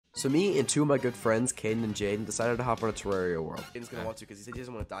So me and two of my good friends, Caden and Jaden, decided to hop on a Terraria world. Caden's gonna want to because he said he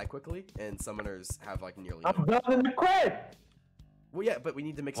doesn't want to die quickly, and summoners have like nearly. I'm done in the crib. Well, yeah, but we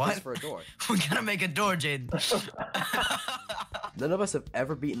need to make space for a door. We gotta make a door, Jaden. None of us have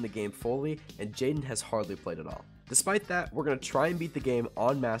ever beaten the game fully, and Jaden has hardly played at all. Despite that, we're gonna try and beat the game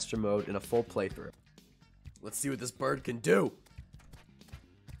on Master Mode in a full playthrough. Let's see what this bird can do.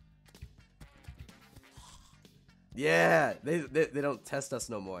 Yeah, they don't test us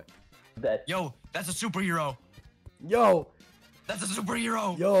no more. Yo, that's a superhero. Yo, that's a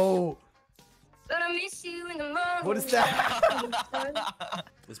superhero. Yo. Gonna miss you in the morning. What is that?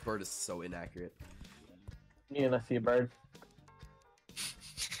 This bird is so inaccurate. Me and I see a bird.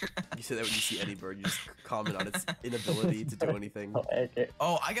 You say that when you see any bird, you just comment on its inability to do anything.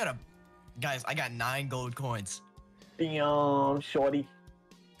 Oh, guys, I got 9 gold coins. Damn, shorty.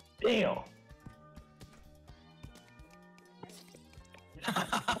 Damn.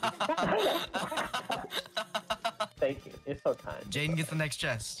 Thank you. You're so kind. Jaden gets the next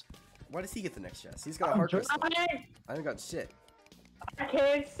chest. Why does he get the next chest? He's got a hard crystal. I haven't got shit. I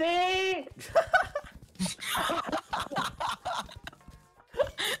can't see.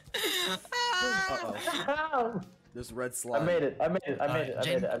 Uh-oh. There's red slime. I made it. I made it. I made it. I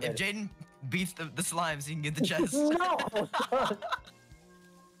made it. I made If it. Jaden beats the slimes, he can get the chest. No.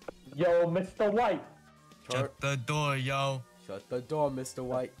 Yo, Mr. White. Shut the door, yo. Shut the door, Mr.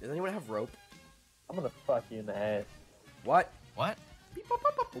 White. Does anyone have rope? I'm gonna fuck you in the ass. What? What? Beep bop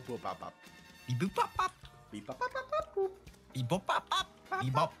bop bop boop boop bop bop. Beep boop pop pop. Beep bop bop bop bop boop. Beep bop pop pop.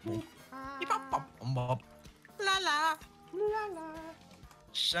 Beep bop boop. Beep bop bop bop. La la. La la.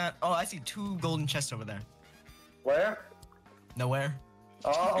 Shut. Oh, I see 2 golden chests over there. Where? Nowhere.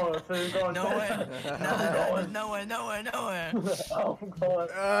 Oh, so you're going Nowhere. I'm Nowhere. Nowhere. Oh, I'm going.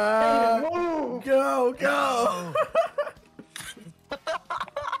 Move! Go, go!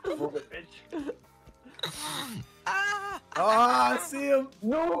 Move it, bitch. Ah! Oh, I see him!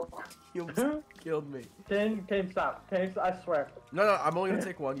 No! He almost killed me. Can you stop? Can you, I swear. No, no, I'm only gonna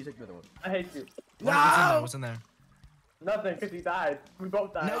take one. You take the other one. I hate you. No! What's in there? Nothing, because he died. We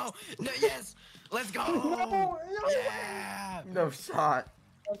both died. No! No, yes! Let's go! No! Yeah! No shot.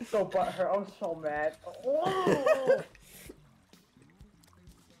 I'm so butthurt. I'm so mad. Oh!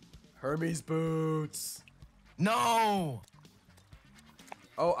 Hermes boots. No!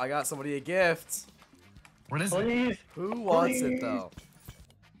 Oh, I got somebody a gift. What is it? Please. Who wants Please. it though?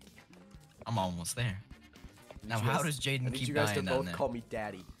 I'm almost there. Now, You how guys- does I Jaden need keep you guys to dying down both there? call me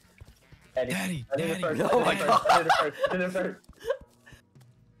daddy. Daddy, I did it Daddy. first. Oh I my did it God. first. I did it first. I did it first.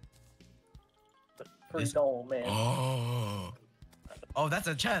 Free This- goal, man. Oh. Oh, that's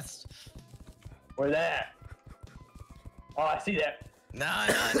a chest. Where that? Oh, I see that. No.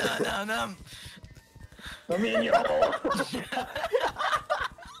 Let me in your hole.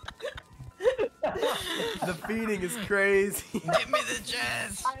 The feeding is crazy. Give me the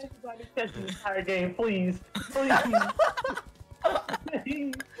chest. I just want to catch the entire game, please. Please.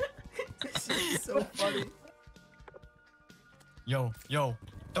 Please. This shit is so funny. Yo.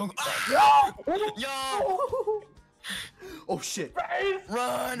 Don't. Yo. Oh shit.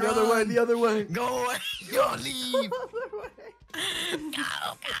 Run. The other way, the other way. Go away. Go leave. The other way. Go.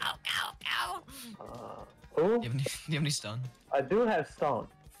 Who? Do you have any stun? I do have stone.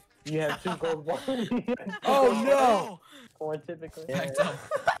 You have 2 gold bars. Oh no. One typically. Backed up.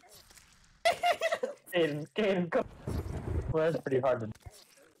 Caden, go. Well, that's pretty hard to do.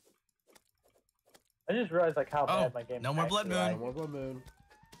 I just realized like how bad my game no more blood actually moon. One blood moon.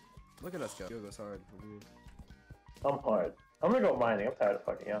 Look at us go. Go goes hard. I'm hard. I'm gonna go mining. I'm tired of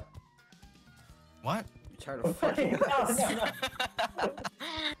fucking up. What? You're tired of fucking us.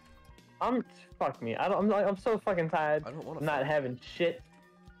 Fuck me. I'm so fucking tired. I don't want I'm to. not having shit.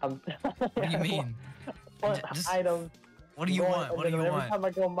 What do you mean? Just- Items. What do you want? What do you Every want? time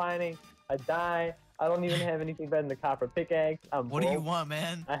I go mining, I die. I don't even have anything better than the copper pickaxe. I'm What do you broke. want,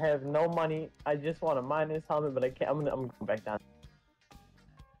 man? I have no money. I just want to mine this helmet, but I can't. I'm gonna go back down.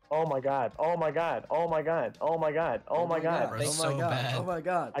 Oh my god! Oh my god! Oh my god! Oh my god! Oh my god! Bro, Oh Thanks. my so god. bad. Oh my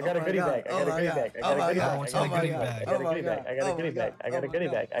god. I got a goodie bag. I got a goodie bag. I got a goodie bag. What's I in got a the goodie goodie bag. bag? I got a goodie bag. I got a goodie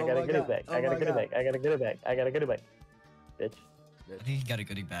bag. I got a goodie bag. I got a goodie bag. I got a goodie bag. I got a goodie bag. I got a goodie bag. Bitch. I think he got a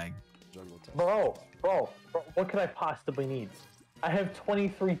goodie bag. Jungle test. Bro, what could I possibly need? I have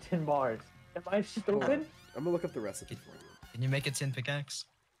 23 tin bars. Am I stupid? I'm gonna look up the recipe for you. Can you make a tin pickaxe?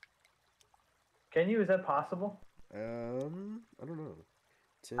 Can you? Is that possible? I don't know.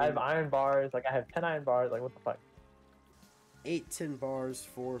 10, I have iron bars. Like I have 10 iron bars. Like what the fuck? 8 tin bars,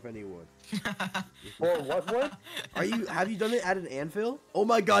 4 of any wood. Or what wood? Have you done it at an anvil? Oh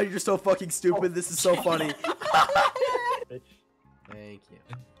my god, you're so fucking stupid. This is so funny. Bitch. Thank you.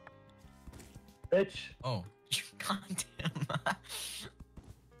 bitch. Oh, goddamn.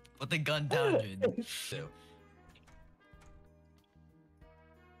 Put the gun down, Jaden.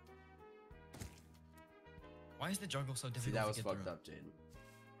 Why is the jungle so difficult See, that was to get fucked through? up, Jaden.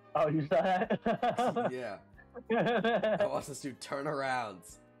 Oh, you saw that? Yeah. I watched this dude turn around.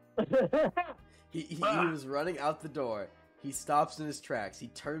 He was running out the door. He stops in his tracks. He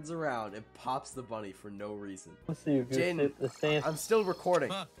turns around and pops the bunny for no reason. Let's see if you Jaden, sit the same. I'm still recording.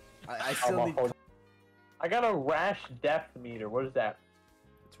 Huh. I still need. I got a rash depth meter. What is that?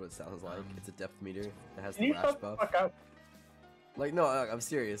 That's what it sounds like. It's a depth meter that has Can the you rash shut the buff. fuck up? Like no, I'm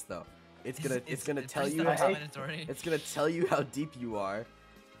serious though. It's gonna tell pretty you how self-explanatory. it's gonna tell you how deep you are,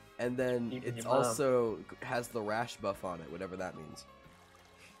 and then Deep in it's your mom. also has the rash buff on it, whatever that means.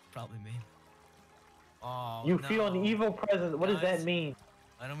 Probably me. Oh, You no. feel an evil presence. What does that Guys. mean?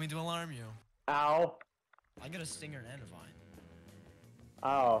 I don't mean to alarm you. Ow. I got a stinger and a vine.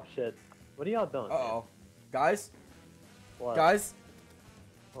 Oh shit. What are y'all doing? Uh oh, guys, What? guys,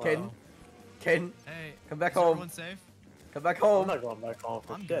 What? Caden, Caden, Hey, come back is home. everyone safe? Come back I'm home, not going back home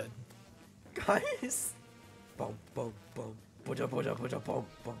for I'm shit. good. guys. Boom, boom, boom. Boom, boom, boom, boom, boom,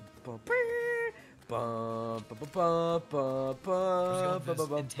 boom, boom. Bum, bum, bum, bum, bum, We're just going bum, this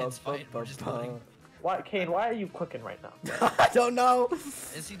bum, intense bum, fight. We're bum, just bum. playing. Why, Kane? Why are you cooking right now? I don't know.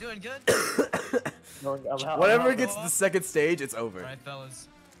 Is he doing good? No, Whenever it gets to the second stage, it's over. Alright, fellas.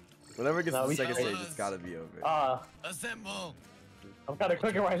 Whenever it gets No, to the we second should- stage, it's gotta be over. Assemble! I'm kind of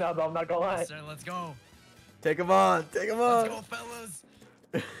cooking right now, though. I'm not gonna lie. Yes, sir, let's go. Take him on, take him Let's on. go, fellas.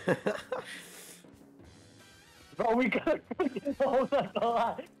 Bro, we gotta cook. I'm not gonna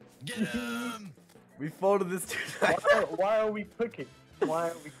lie. Get him! We folded this dude Why, right now. why are we cooking? Why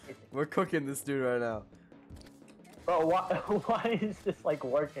are we cooking? We're cooking this dude right now. Bro, why, why is this like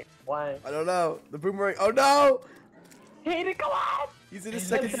working? Why? I don't know. The boomerang. Oh no! Hayden, come on! He's in his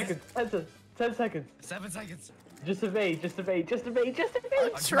 10 second. seconds. 10 seconds. 10 seconds. 7 seconds. Just evade. Just evade. Just evade. Just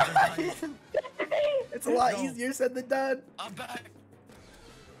evade. I'm trying. Just evade. It's a lot Go. easier said than done. I'm back.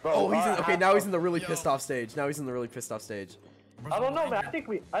 Bro, Oh, he's in, okay. Now he's in the really Yo. pissed off stage. Now he's in the really pissed off stage. I don't know, man. I think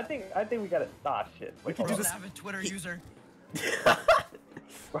we gotta. Ah, shit. Wait, can hold do on. this- Have a Twitter user.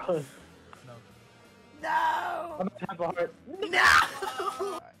 Bro, No. No! I'm gonna have a heart.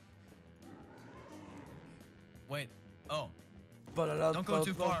 No! Wait. Oh. Don't go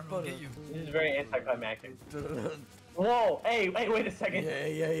too far. We'll get you. This is very anticlimactic. Whoa! Hey, wait a second.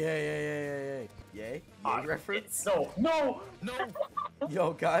 Yay. Yay Ah, reference? No, no. No.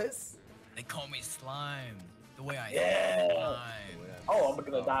 Yo, guys. They call me slime. The way I Yeah. am slime. Oh, I'm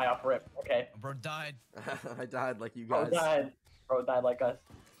gonna die off rip. Okay. Bro died. I died like you Bro guys. died. Bro died like us.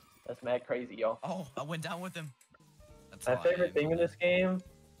 That's mad crazy, yo. Oh, I went down with him. That's My how I favorite am. thing in this game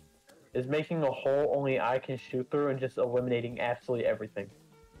is making a hole only I can shoot through and just eliminating absolutely everything.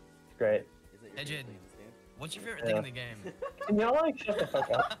 It's great. Is it Hey, your Jade. favorite thing in this game? What's your favorite thing in the game? And you know, like, shut the fuck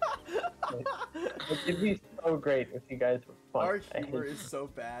up. It'd be so great if you guys were fun. Our humor is so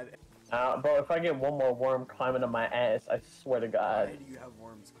bad. Bro, if I get one more worm climbing on my ass, I swear to Why God, do you have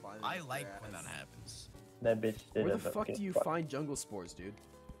worms climbing I up like your when ass? that happens. that bitch did Where the end up fuck getting do you fucked. find jungle spores, dude?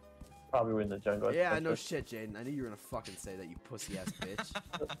 Probably in the jungle. Yeah, I know shit, Jaden. I knew you were gonna fucking say that, you pussy ass bitch.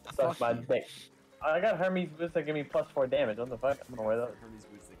 Suck Fuck my you. dick. I got Hermes boots that give me +4 damage. What the fuck? I'm gonna wear those. Hermes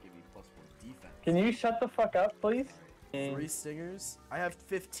boots that give me +1 defense. Can you shut the fuck up, please? 3 stingers? I have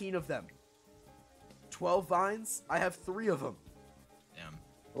 15 of them. 12 vines? I have 3 of them. Damn.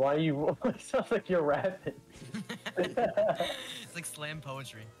 Why are you? It sounds like you're rapping. It's like slam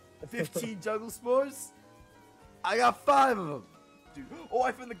poetry. 15 jungle spores? I got 5 of them. Dude. Oh,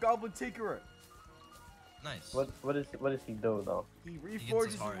 I found the goblin tinkerer. Nice. What does he do though? He his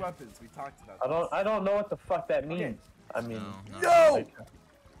reforges heart. your weapons. We talked about I don't know what the fuck that means. Okay. I mean, No. No! like,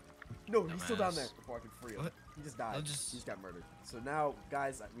 No, he's still down Dumbass. there before I can free him. What? He just died. I'll just- He just got murdered. So now,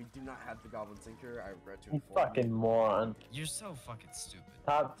 guys, we do not have the goblin tinkerer. I regret to you inform fucking you. moron. You're so fucking stupid.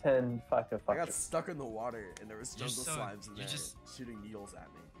 Top 10 fucking I fuckers. got stuck in the water and there was You're jungle so- slimes in you're there just- shooting needles at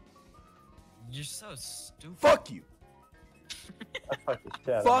me. You're so stupid. Fuck you! I fucking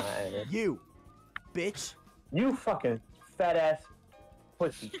shit out Fuck of my ass. you, bitch! You fucking fat ass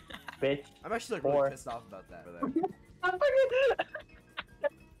pussy, bitch. I'm actually like Or- really pissed off about that. I'm fucking.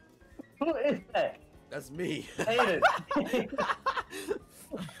 Who is that? That's me. Hate it.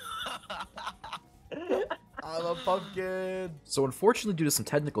 I'm a pumpkin. So unfortunately, due to some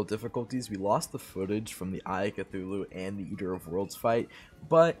technical difficulties, we lost the footage from the Eye of Cthulhu and the Eater of Worlds fight,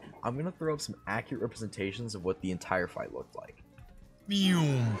 but I'm gonna throw up some accurate representations of what the entire fight looked like.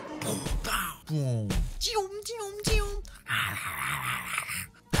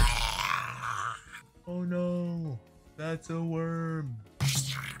 Oh no, that's a worm.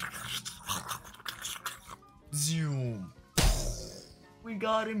 Zoom. We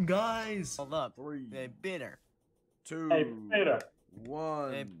got him, guys. Hold up. 3, Hey, bitter. 2, Hey, Peter.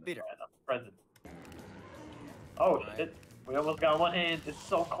 1. Hey, bitter. Present. Oh Alright. shit. We almost got one hand. It's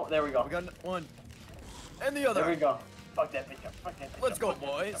so cold. There we go. We got one. And the other. There we go. Fuck that bitch up. Fuck that bitch Let's up. go, Fuck that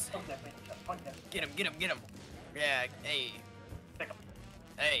bitch boys. up. Fuck that bitch up. Fuck that bitch up. Get him, get him, get him. Yeah, hey. Stick 'em.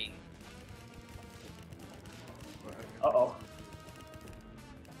 Hey. Uh-oh.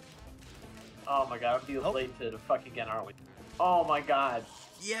 Oh my god, I'm being Oh. late to the fucking again, aren't we? Oh my god.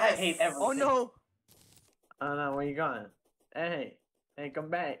 Yes. I hate everything. Oh no. Oh no, where you going? Hey. Hey, come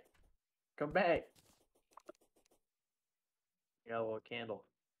back. Come back. Got a little candle.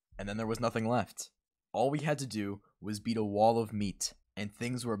 And then there was nothing left. All we had to do was beat a wall of meat, and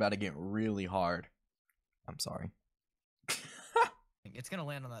things were about to get really hard. I'm sorry. It's gonna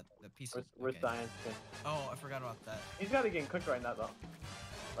land on that piece of. Where's okay. science? Oh, I forgot about that. He's gotta get cooked right now though.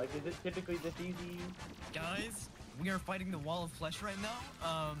 Like, is it typically this easy? Guys, we are fighting the wall of flesh right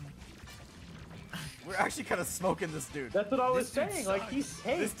now. We're actually kind of smoking this dude. That's what I was This dude saying. Like, sucks. he's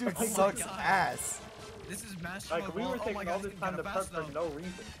safe. This dude Like, sucks God. ass. This is master Like, mode we wall. were Oh taking my God, all it's this getting time to kinda prep fast, for though. no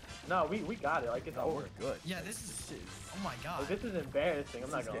reason. No, we got it. Like, it's No, over. we're good. Yeah, this is. Oh my God. Like, this is embarrassing. I'm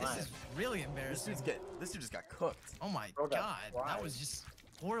not gonna This lie. is really This embarrassing. dude just got cooked. Oh my Bro got God, that fried. was just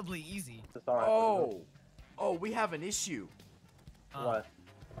horribly easy. It's alright. Oh, we have an issue. What?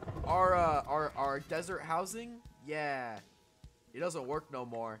 Our desert housing, yeah, it doesn't work no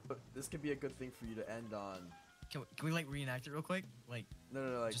more. But this could be a good thing for you to end on. Can we like reenact it real quick? Like,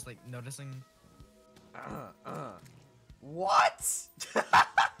 No, like just like noticing. What?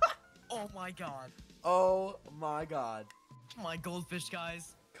 Oh my God. Oh my God. My goldfish,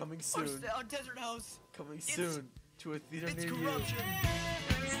 guys. Coming Our, soon. our desert house. Coming It's- soon to a theater It's near you. corruption.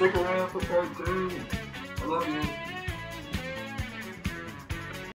 Stick around for part 2. I love you.